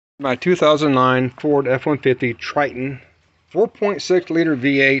My 2009 Ford F-150 Triton 4.6 liter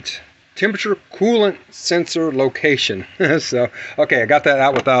V8 temperature coolant sensor location. So, okay, I got that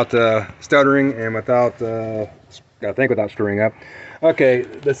out without stuttering and without, I think without screwing up. Okay,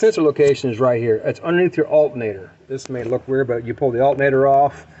 the sensor location is right here. It's underneath your alternator. This may look weird, but you pull the alternator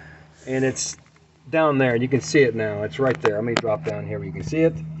off and it's down there. You can see it now. It's right there. Let me drop down here where you can see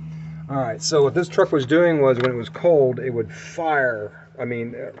it. All right, so what this truck was doing was when it was cold, it would fire. I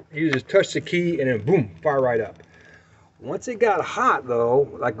mean, you just touch the key and then boom, fire right up. Once it got hot though,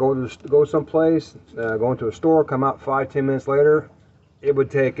 like go someplace, go into a store, come out 5-10 minutes later,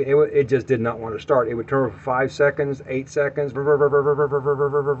 it just did not want to start. It would turn for 5 seconds, 8 seconds,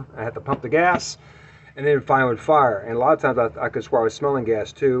 I had to pump the gas, and then it finally would fire. And a lot of times I could swear I was smelling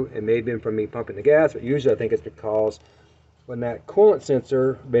gas too. It may have been from me pumping the gas, but usually I think it's because when that coolant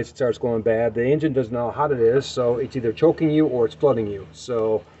sensor basically starts going bad, the engine doesn't know how hot it is, so it's either choking you or it's flooding you.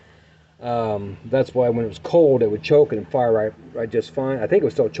 So that's why when it was cold, it would choke and fire right just fine. I think it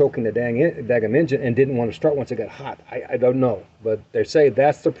was still choking the dang engine and didn't want to start once it got hot. I don't know, but they say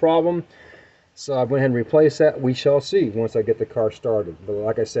that's the problem. So I went ahead and replaced that. We shall see once I get the car started. But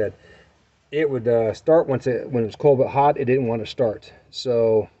like I said, it would start when it was cold but hot. It didn't want to start.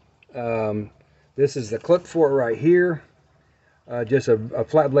 So this is the clip for it right here. Just a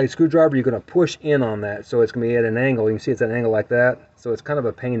flat blade screwdriver. You're going to push in on that, so it's going to be at an angle. You can see it's at an angle like that, so it's kind of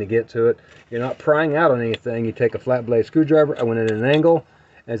a pain to get to it. You're not prying out on anything. You take a flat blade screwdriver, I went at an angle,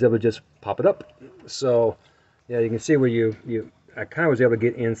 and it's able to just pop it up. So yeah, you can see where I kind of was able to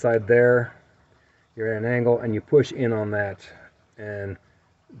get inside there. You're at an angle and you push in on that, and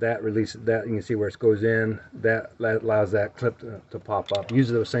that releases that. You can see where it goes in. That allows that clip to pop up.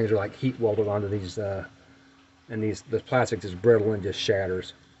 Usually those things are like heat welded onto these and the plastic is brittle and just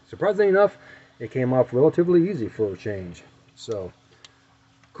shatters. Surprisingly enough, it came off relatively easy for a change. So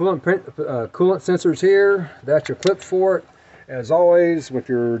coolant sensors here. That's your clip for it. As always, if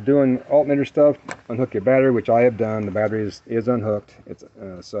you're doing alternator stuff, unhook your battery, which I have done. The battery is unhooked.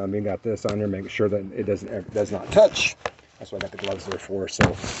 So I mean, got this on there, making sure that it does not touch. That's what I got the gloves there for.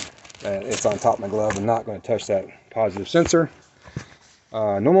 So it's on top of my glove. I'm not going to touch that positive sensor.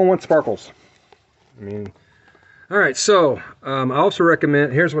 No one wants sparkles. I mean. All right, so I also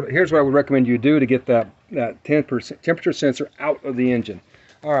recommend, here's what I would recommend you do to get that 10% temperature sensor out of the engine.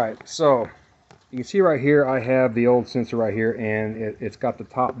 All right, so you can see right here, I have the old sensor right here, and it's got the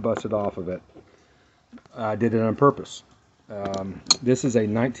top busted off of it. I did it on purpose. This is a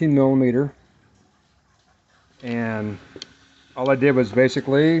 19 millimeter, and all I did was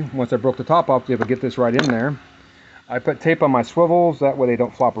basically, once I broke the top off, to be able to get this right in there, I put tape on my swivels, that way they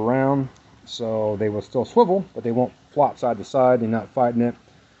don't flop around. So they will still swivel, but they won't flop side to side. You're not fighting it.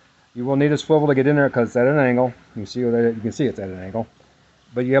 You will need a swivel to get in there because it's at an angle. You can see it's at an angle,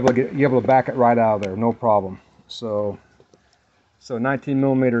 but you're able to back it right out of there, no problem. So 19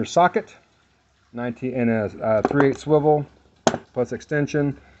 millimeter socket, 19 and a 3/8 swivel plus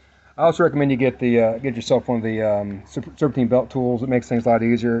extension. I also recommend you get yourself one of the serpentine belt tools. It makes things a lot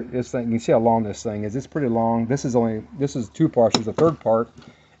easier. This thing, you can see how long this thing is. It's pretty long. This is 2 parts. There's a third part.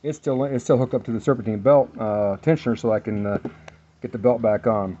 It's still hooked up to the serpentine belt tensioner, so I can get the belt back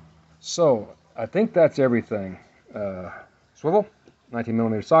on. So I think that's everything. Swivel, 19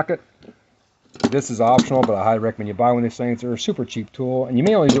 millimeter socket. This is optional, but I highly recommend you buy one of these things. They're a super cheap tool, and you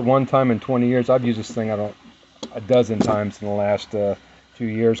may only use it one time in 20 years. I've used this thing a dozen times in the last 2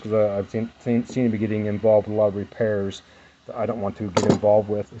 years because I've seen to be getting involved with a lot of repairs that I don't want to get involved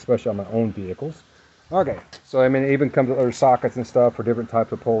with, especially on my own vehicles. Okay, so I mean, it even comes with other sockets and stuff for different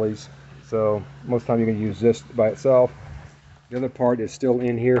types of pulleys. So most of the time you can use this by itself. The other part is still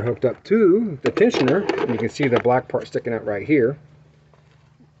in here, hooked up to the tensioner. And you can see the black part sticking out right here.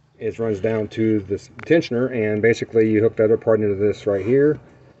 It runs down to this tensioner, and basically you hook the other part into this right here,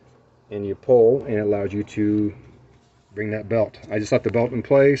 and you pull, and it allows you to bring that belt. I just left the belt in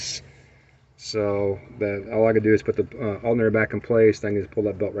place, so that all I can do is put the alternator back in place. Then I can just pull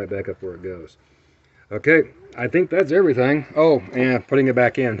that belt right back up where it goes. Okay, I think that's everything. Oh, and putting it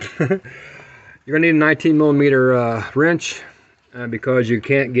back in. You're gonna need a 19 millimeter wrench because you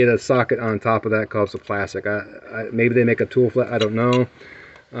can't get a socket on top of that because of plastic. Maybe they make a tool flat, I don't know.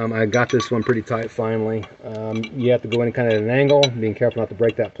 I got this one pretty tight finally. You have to go in kind of at an angle, being careful not to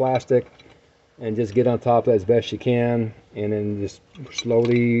break that plastic, and just get on top of that as best you can, and then just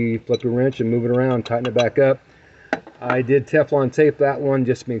slowly flip your wrench and move it around, tighten it back up. I did Teflon tape that one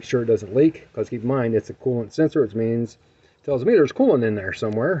just to make sure it doesn't leak, because keep in mind it's a coolant sensor, which means it tells me there's coolant in there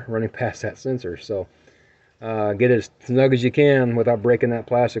somewhere running past that sensor. So get it as snug as you can without breaking that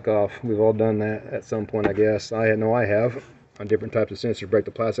plastic off. We've all done that at some point, I guess. I know I have. on different types of sensors. Break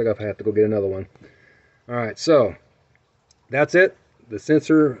the plastic off, I have to go get another one. Alright, so that's it. The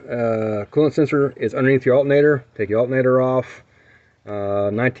sensor, coolant sensor is underneath your alternator. Take your alternator off,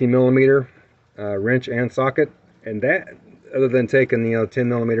 19 millimeter wrench and socket, and that, other than taking the 10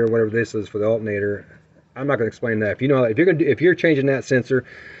 millimeter, whatever this is for the alternator, I'm not going to explain that. If you know, if you're changing that sensor,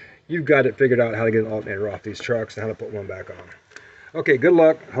 you've got it figured out how to get an alternator off these trucks and how to put one back on. Okay, good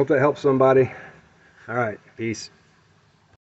luck. Hope that helps somebody. All right, peace.